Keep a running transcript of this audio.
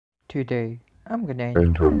Today, I'm gonna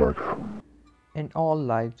interrupt in all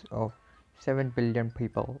lives of 7 billion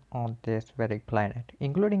people on this very planet,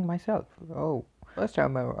 including myself. Oh, first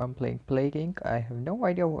time I'm playing Plague Inc. I have no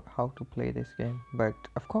idea how to play this game, but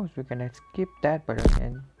of course we can skip that button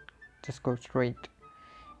and just go straight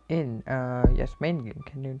in. Yes, main game.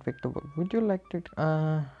 Can you infect the world? Would you like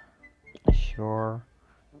to? Sure.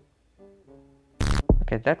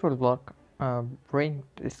 Okay, that will work. Bring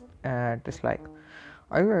this dislike.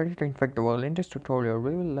 Are you ready to infect the world? In this tutorial,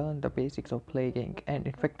 we will learn the basics of plaguing and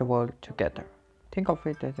infect the world together. Think of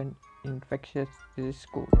it as an infectious disease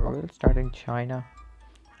school. We'll start in China.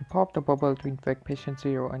 Pop the bubble to infect patient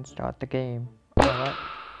 0 and start the game. Alright.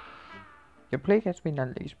 Your plague has been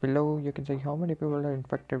unleashed. Below, you can see how many people are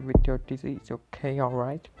infected with your disease. Okay,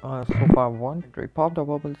 alright. So far, 1, 3. Pop the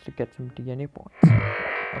bubbles to get some DNA points.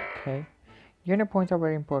 Okay. Unit points are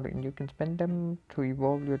very important. You can spend them to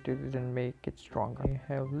evolve your disease and make it stronger.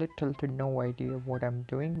 I have little to no idea what I'm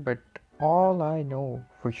doing, but all I know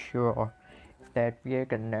for sure is that we are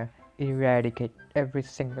gonna eradicate every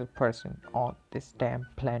single person on this damn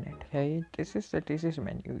planet. Okay, this is the disease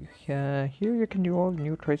menu. Here you can evolve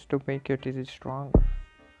new traits to make your disease stronger.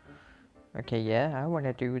 Okay, yeah, I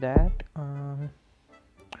wanna do that.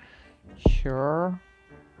 Sure.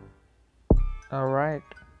 Alright.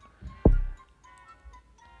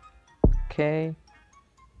 Okay.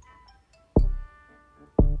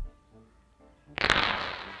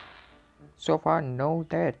 So far, no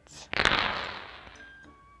deaths.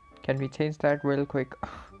 Can we change that real quick?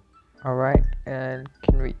 Alright, and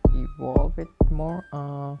can we evolve it more?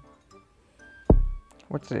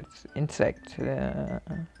 What's this? Insect. Yeah,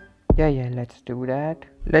 let's do that.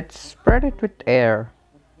 Let's spread it with air.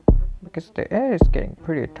 Because the air is getting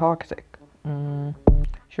pretty toxic.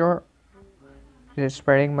 Sure. Is it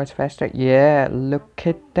spreading much faster? Yeah, look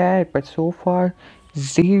at that. But so far,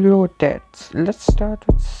 0 deaths. Let's start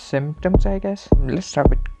with symptoms, I guess. Let's start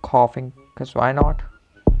with coughing, because why not?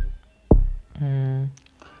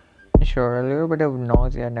 Sure, a little bit of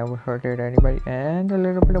nausea, never hurted anybody, and a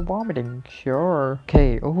little bit of vomiting, sure.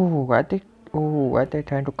 Okay, are they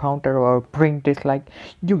trying to counter or bring dislike?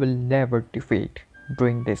 You will never defeat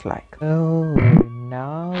bring dislike. Oh,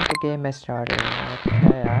 now the game has started.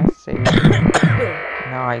 Okay, I see.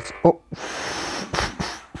 Nice. Oh,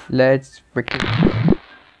 let's freaking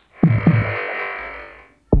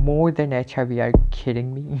more than HIV. Are you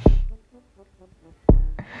kidding me?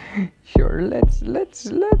 Sure, let's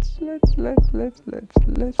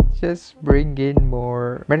just bring in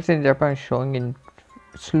more medicine. In Japan showing in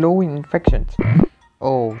slow infections.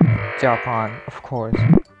 Oh, Japan, of course.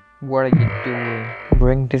 What are you doing?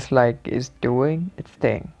 Bring dislike is doing its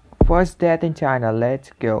thing. First death in China.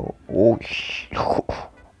 Let's go. Oh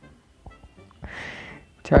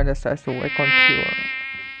China starts to work on cure.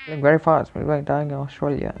 Going very fast. People are dying in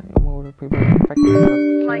Australia. More people infected.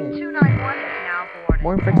 Okay. Flight 291 is now boarding.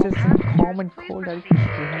 More infections in common cold. Are you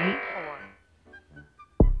kidding me?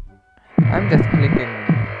 I'm just clicking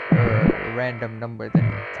random numbers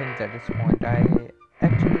and things at this point. I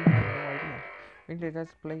actually have no idea. Maybe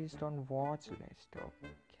that's placed on watch list.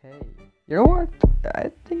 Okay. You know what?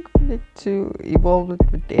 I think we need to evolve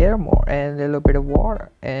it with air more and a little bit of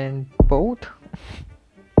water and both.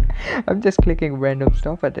 I'm just clicking random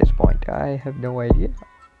stuff at this point. I have no idea.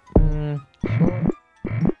 Sure.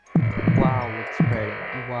 Wow, it's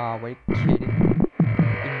spreading. Wow, are you kidding me?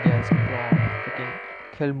 India's gone. Freaking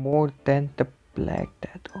kill more than the Black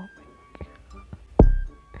Death. Oh my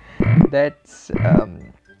god.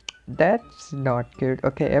 That's not good.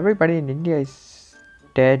 Okay, everybody in India is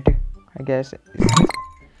dead, I guess.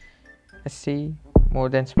 Let's see. More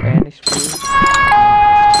than Spanish flu.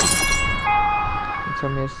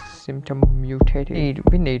 Some symptom mutated.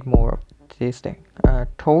 We need more of this thing.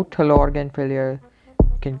 Total organ failure.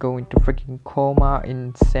 Can go into freaking coma,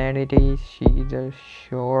 insanity, seizure,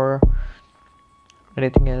 sure.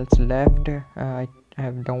 Anything else left? I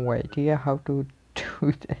have no idea how to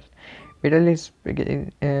do that. Middle East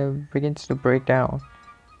begins to break down.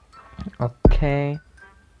 Okay.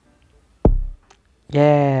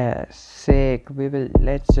 Yeah, sick.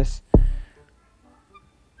 Let's just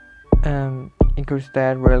increase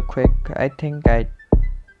that real quick. I think I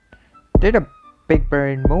did a big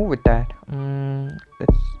brain move with that.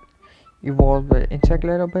 Let's evolve the insect a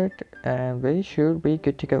little bit and we should be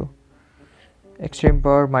good to go. Extreme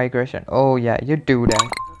bird migration. Oh yeah, you do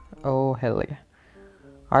that. Oh hell yeah.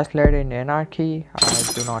 Isolated in anarchy. I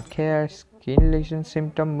do not care. Skin lesion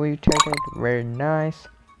symptom mutated. Very nice.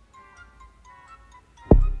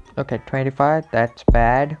 Okay, 25. That's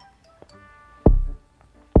bad.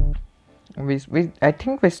 I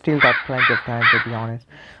think we still got plenty of time, to be honest.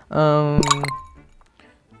 Um,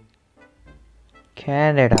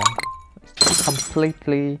 Canada is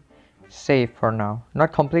completely safe for now.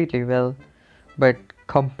 Not completely well, but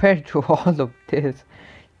compared to all of this,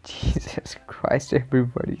 Jesus Christ,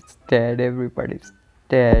 everybody's dead. Everybody's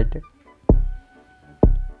dead.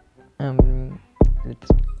 Um,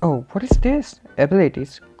 it's, oh, what is this?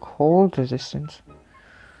 Abilities, cold resistance.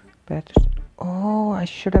 Better. Oh, I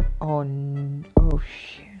should have. Oh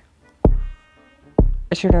shit.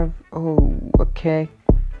 I should have. Oh, okay.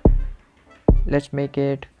 Let's make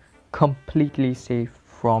it completely safe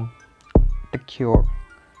from the cure.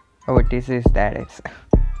 Our disease that is.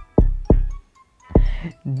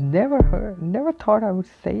 Never thought I would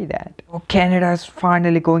say that. Oh, Canada is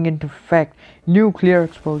finally going into effect. Nuclear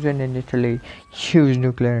explosion in Italy. Huge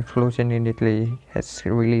nuclear explosion in Italy has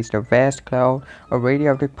released a vast cloud of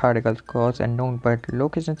radioactive particles. Cause unknown, but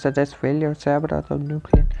location suggests failure, sabotage, or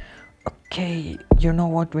nuclear. Okay, you know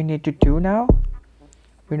what we need to do now?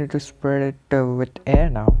 We need to spread it with air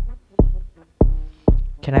now.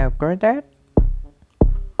 Can I upgrade that?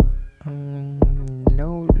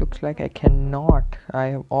 No, looks like I cannot. I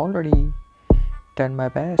have already done my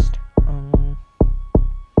best.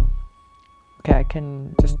 Okay, I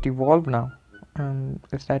can just evolve now.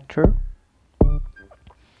 Is that true?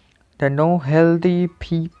 There are no healthy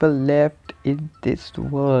people left in this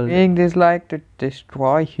world. Being this like to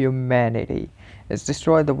destroy humanity. It's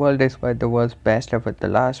destroy the world despite the world's best effort. The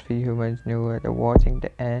last few humans knew they're watching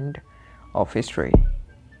the end of history.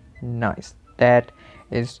 Nice. That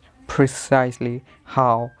is precisely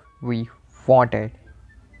how we wanted.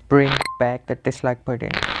 Bring back the dislike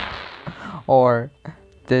button. Or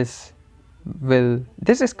this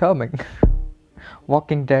is coming.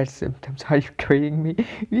 Walking Dead symptoms. Are you kidding me?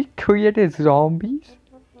 We created zombies?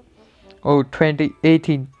 Oh,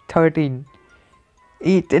 2018, 13,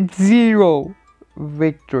 8 and 0.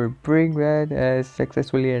 Victory. Bring that has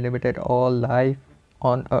successfully eliminated all life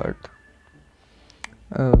on Earth.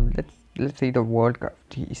 Let's see the World Cup.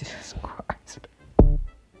 Jesus Christ.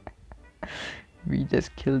 We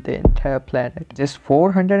just killed the entire planet. Just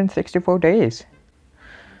 464 days.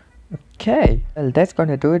 Okay, well, that's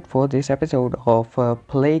gonna do it for this episode of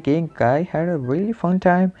Plague Inc. I had a really fun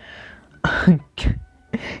time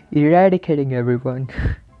eradicating everyone.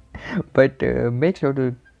 But make sure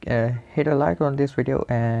to hit a like on this video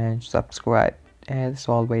and subscribe. As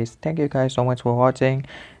always, thank you guys so much for watching.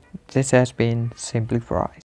 This has been SimplyFries.